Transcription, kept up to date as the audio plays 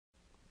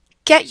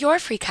Get your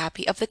free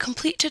copy of the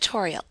complete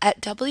tutorial at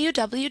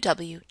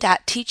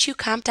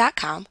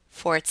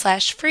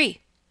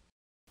www.teachucomp.com/free.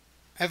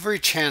 Every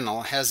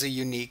channel has a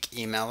unique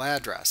email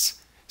address.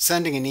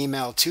 Sending an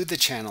email to the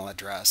channel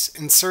address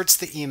inserts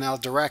the email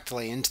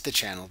directly into the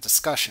channel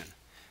discussion.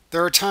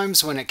 There are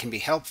times when it can be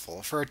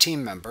helpful for a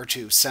team member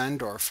to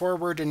send or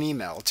forward an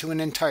email to an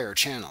entire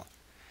channel.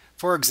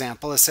 For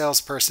example, a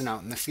salesperson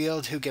out in the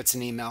field who gets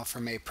an email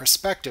from a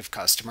prospective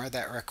customer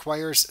that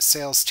requires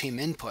sales team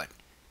input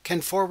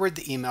can forward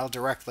the email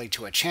directly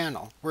to a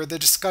channel where the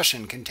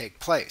discussion can take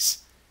place.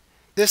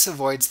 This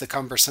avoids the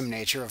cumbersome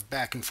nature of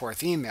back and forth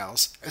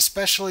emails,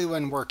 especially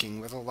when working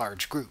with a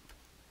large group.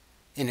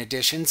 In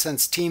addition,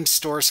 since Teams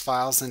stores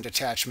files and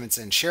attachments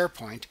in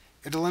SharePoint,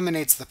 it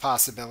eliminates the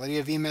possibility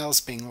of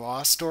emails being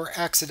lost or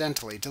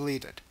accidentally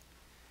deleted.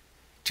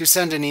 To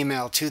send an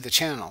email to the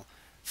channel,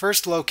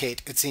 first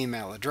locate its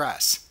email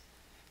address.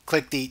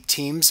 Click the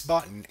Teams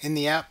button in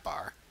the app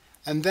bar,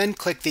 and then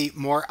click the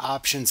More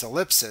Options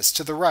ellipsis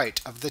to the right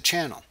of the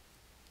channel.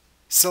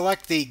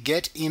 Select the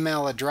Get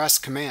Email Address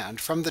command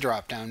from the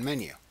drop-down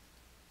menu.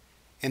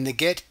 In the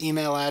Get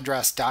Email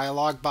Address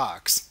dialog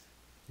box,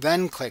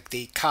 then click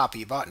the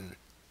Copy button.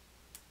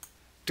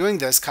 Doing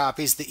this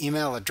copies the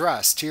email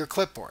address to your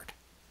clipboard.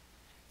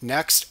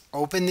 Next,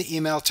 open the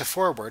email to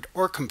forward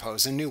or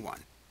compose a new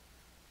one.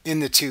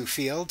 In the To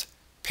field,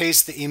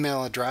 paste the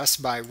email address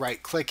by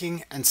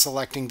right-clicking and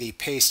selecting the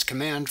Paste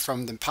command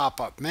from the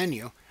pop-up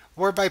menu,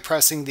 or by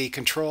pressing the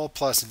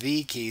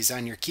Ctrl+V keys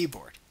on your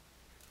keyboard.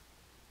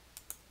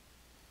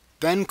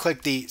 Then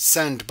click the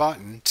Send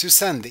button to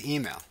send the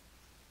email.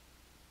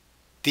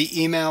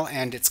 The email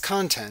and its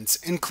contents,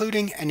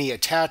 including any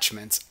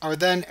attachments, are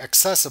then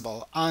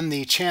accessible on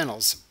the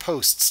Channel's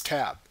Posts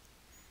tab.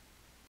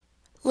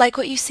 Like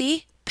what you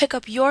see? Pick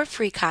up your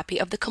free copy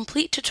of the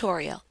complete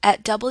tutorial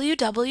at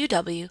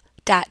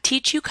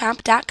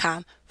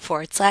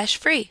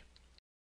www.teachucomp.com/free.